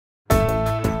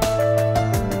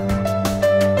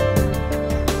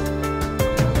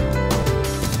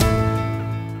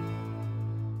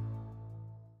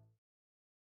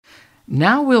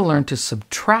Now we'll learn to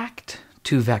subtract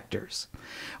two vectors.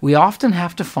 We often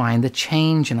have to find the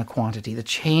change in a quantity, the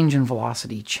change in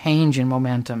velocity, change in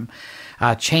momentum,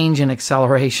 change in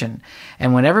acceleration.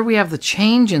 And whenever we have the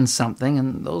change in something,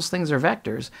 and those things are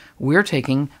vectors, we're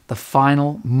taking the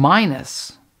final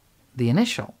minus the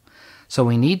initial. So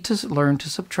we need to learn to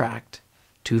subtract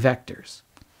two vectors.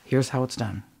 Here's how it's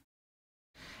done.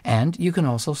 And you can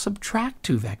also subtract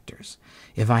two vectors.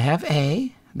 If I have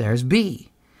A, there's B.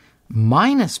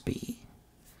 Minus B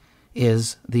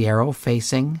is the arrow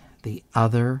facing the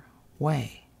other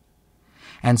way.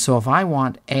 And so if I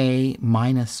want A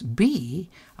minus B,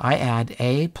 I add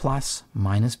A plus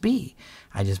minus B.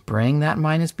 I just bring that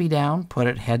minus B down, put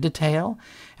it head to tail,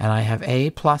 and I have A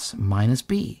plus minus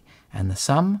B. And the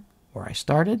sum where I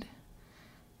started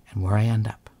and where I end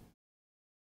up.